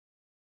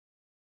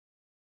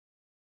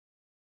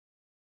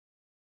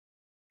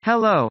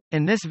Hello,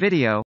 in this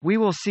video, we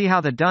will see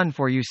how the Done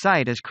For You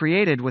site is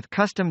created with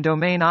custom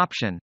domain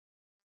option.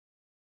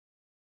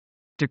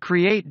 To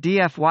create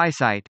DFY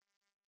site,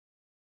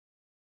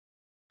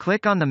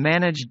 click on the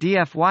Manage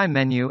DFY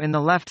menu in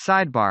the left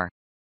sidebar.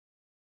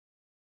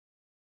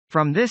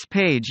 From this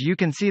page you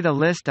can see the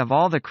list of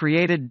all the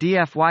created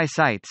DFY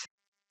sites.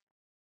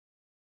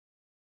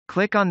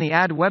 Click on the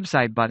Add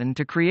Website button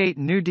to create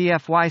new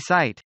DFY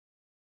site.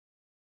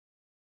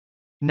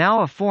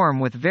 Now a form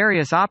with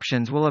various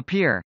options will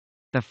appear.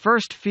 The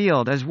first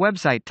field is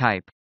website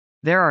type.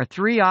 There are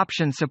 3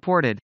 options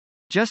supported.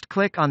 Just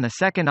click on the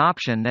second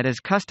option, that is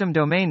custom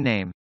domain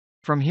name.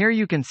 From here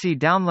you can see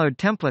download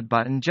template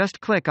button, just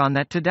click on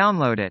that to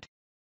download it.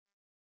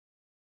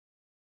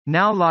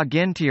 Now log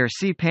in to your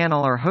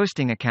cPanel or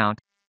hosting account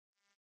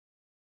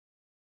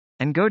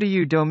and go to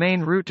your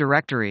domain root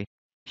directory.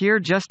 Here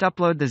just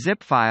upload the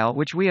zip file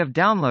which we have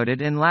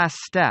downloaded in last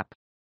step.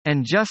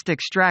 And just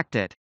extract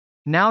it.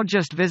 Now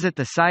just visit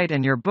the site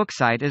and your book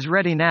site is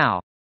ready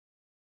now.